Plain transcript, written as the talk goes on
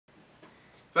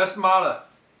Westmalle.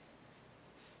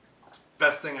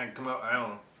 Best thing I can come up. I don't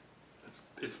know.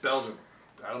 It's Belgian.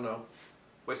 I don't know.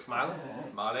 Westmalle,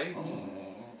 Male,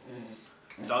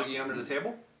 doggy under the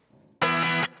table.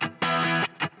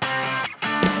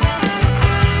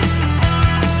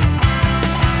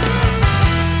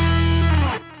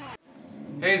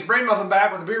 Hey, it's Brain Muffin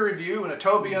back with a beer review and a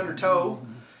toe be under toe.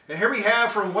 And here we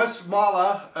have from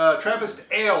Westmalle Trappist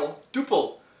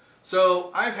Dubbel. So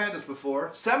I've had this before.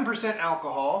 7%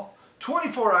 alcohol,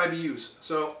 24 IBUs.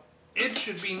 So it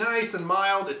should be nice and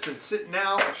mild. It's been sitting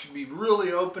out. It should be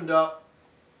really opened up.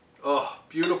 Oh,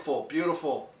 beautiful,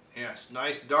 beautiful. Yes,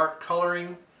 nice dark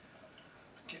coloring.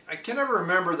 I can never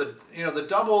remember the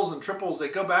doubles and triples. They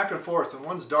go back and forth, and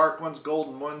one's dark, one's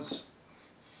golden, one's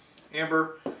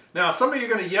amber. Now, some of you are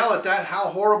going to yell at that, how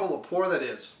horrible a pour that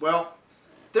is. Well,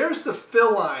 there's the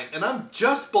fill line, and I'm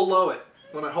just below it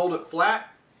when I hold it flat.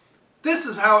 This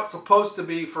is how it's supposed to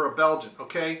be for a Belgian,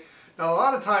 okay? Now, a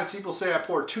lot of times people say I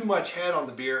pour too much head on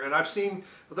the beer, and I've seen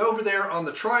over there on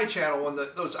the Try channel, when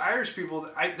those Irish people,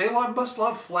 they must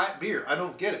love flat beer. I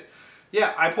don't get it.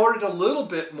 Yeah, I poured it a little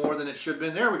bit more than it should have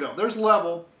been. There we go. There's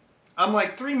level. I'm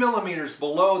like 3 millimeters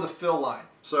below the fill line,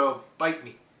 so bite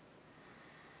me.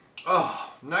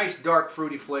 Oh, nice dark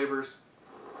fruity flavors.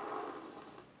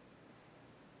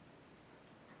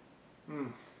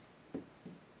 You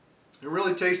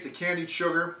really taste the candied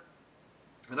sugar.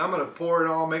 And I'm going to pour it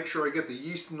all, make sure I get the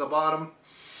yeast in the bottom.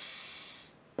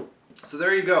 So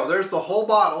there you go. There's the whole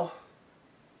bottle.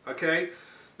 Okay.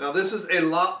 Now this is a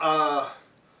La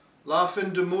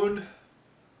Fin du Monde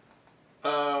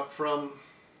from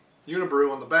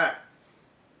Unibrew on the back.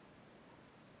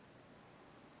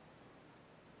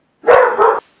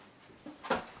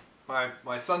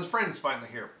 My son's friend is finally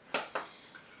here.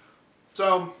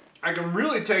 So I can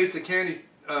really taste the candy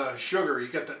sugar. You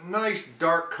got that nice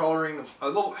dark coloring, a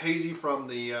little hazy from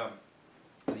the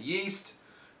yeast.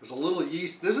 There's a little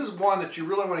yeast. This is one that you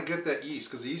really want to get that yeast,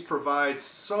 because the yeast provides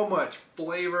so much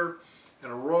flavor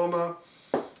and aroma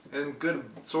and good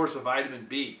source of vitamin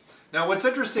B. Now what's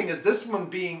interesting is this one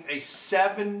being a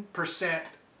 7%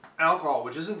 alcohol,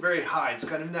 which isn't very high. It's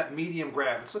kind of in that medium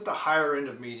graph. It's at the higher end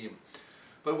of medium.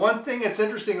 But one thing that's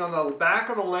interesting on the back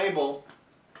of the label,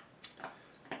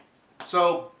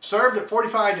 so served at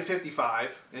 45 to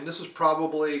 55, and this is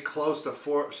probably close to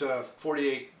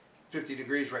 48, 50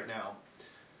 degrees right now.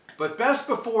 But best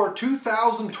before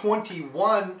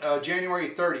 2021, January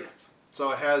 30th.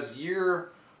 So it has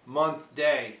year, month,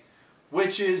 day,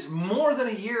 which is more than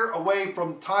a year away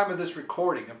from the time of this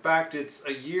recording. In fact, it's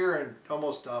a year and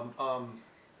almost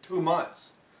 2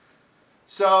 months.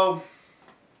 So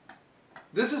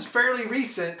this is fairly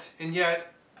recent, and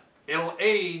yet it'll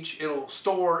age, it'll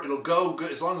store, it'll go good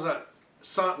as long as that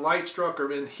light struck or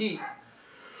in heat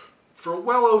for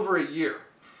well over a year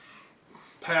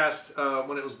past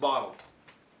when it was bottled.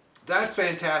 That's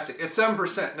fantastic. It's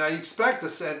 7%. Now you expect to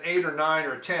send 8 or 9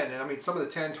 or 10, and I mean some of the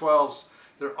 10, 12s,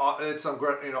 it's some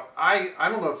great. You know, I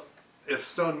don't know if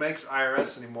Stone makes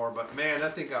IRS anymore, but man,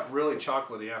 that thing got really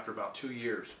chocolatey after about 2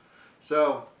 years.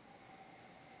 So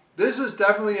this is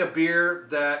definitely a beer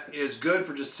that is good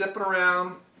for just sipping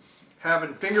around,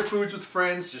 having finger foods with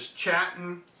friends, just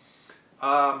chatting.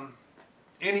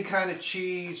 Any kind of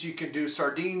cheese. You can do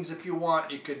sardines if you want.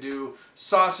 You could do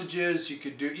sausages. You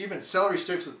could do even celery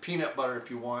sticks with peanut butter if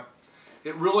you want.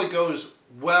 It really goes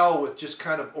well with just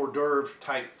kind of hors d'oeuvre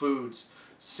type foods.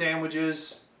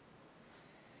 Sandwiches.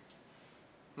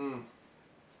 You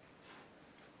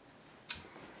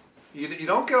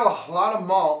don't get a lot of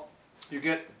malt. You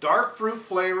get dark fruit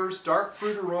flavors, dark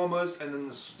fruit aromas, and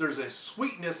then there's a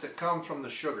sweetness that comes from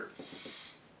the sugar.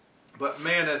 But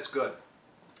man, that's good.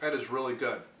 That is really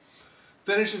good.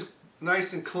 Finish is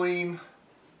nice and clean.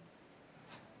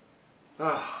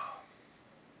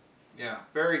 Yeah,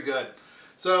 very good.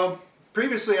 So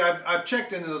previously I've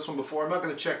checked into this one before. I'm not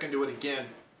going to check into it again.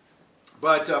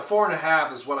 But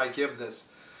 4.5 is what I give this.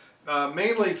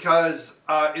 Mainly because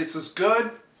it's as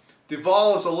good.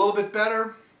 Duval is a little bit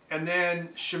better. And then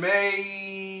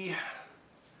Chimay, I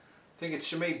think it's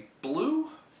Chimay Blue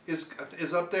is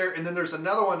up there. And then there's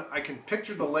another one, I can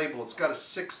picture the label. It's got a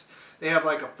 6. They have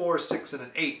like a 4, 6, and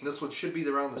an 8. And this one should be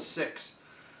around the 6.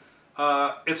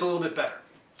 It's a little bit better.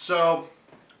 So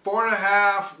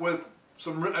 4.5 with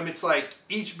some, I mean, it's like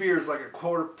each beer is like a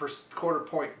quarter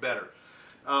point better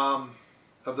of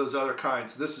those other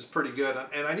kinds. This is pretty good.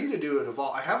 And I need to do a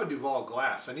Duval. I have a Duval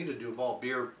glass. I need a Duval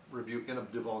beer review in a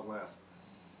Duval glass.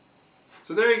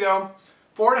 So there you go.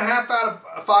 4.5 out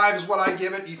of 5 is what I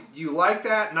give it. You like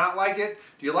that? Not like it?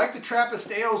 Do you like the Trappist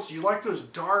ales? Do you like those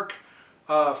dark,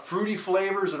 fruity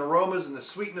flavors and aromas and the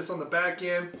sweetness on the back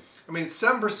end. I mean, it's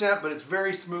 7%, but it's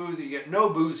very smooth. You get no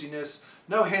booziness,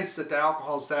 no hints that the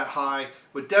alcohol's that high.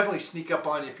 Would definitely sneak up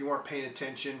on you if you weren't paying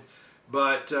attention.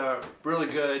 But really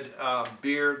good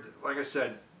beer. Like I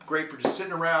said, great for just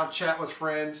sitting around, chatting with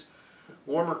friends,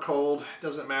 warm or cold,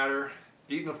 doesn't matter.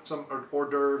 Eating some hors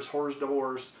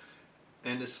d'oeuvres,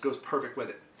 and this goes perfect with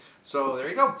it. So there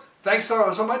you go. Thanks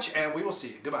so much, and we will see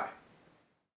you. Goodbye.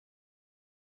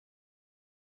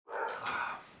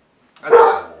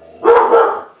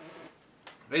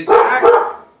 Hey, Zach.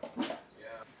 Yeah.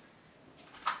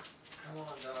 Come on,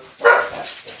 dog.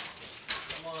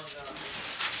 Come on, dog.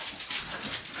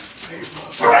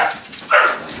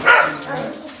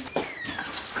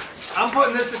 I'm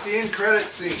putting this at the end credit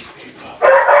scene.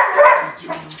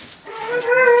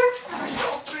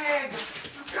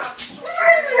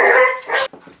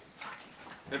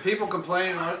 And people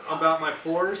complain about my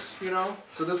pores, you know.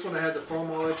 So this one I had the foam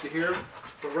all up to here.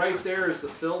 But right there is the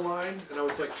fill line, and I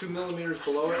was like 2 millimeters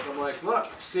below it. And I'm like, look,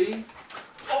 see?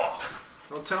 Oh,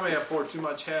 don't tell me I poured too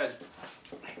much head.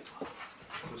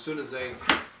 As soon as they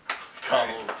come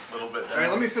a little bit down. All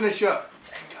right, let me finish up.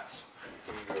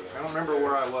 I don't remember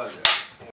where I was.